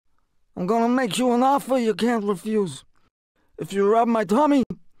I'm gonna make you an offer you can't refuse. If you rub my tummy,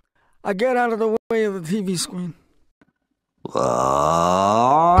 I get out of the way of the TV screen.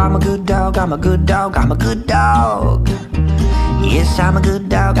 Oh, I'm a good dog, I'm a good dog, I'm a good dog. Yes, I'm a good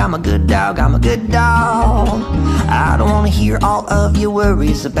dog, I'm a good dog, I'm a good dog. I don't wanna hear all of your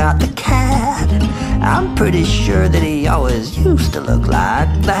worries about the cat. I'm pretty sure that he always used to look like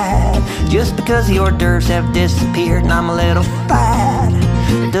that. Just because the hors d'oeuvres have disappeared and I'm a little fat,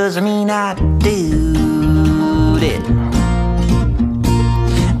 doesn't mean I do it.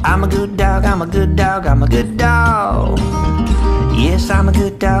 I'm a good dog, I'm a good dog, I'm a good dog. Yes, I'm a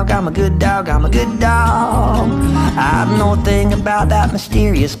good dog, I'm a good dog, I'm a good dog. I don't know a thing about that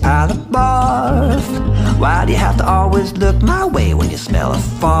mysterious pile of barf. Why do you have to always look my way when you smell a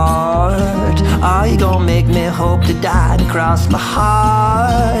fart? Are you gonna make me hope to die and cross my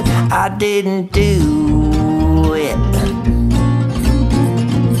heart? I didn't do it.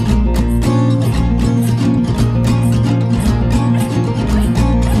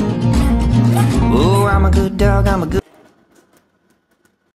 Oh, I'm a good dog, I'm a good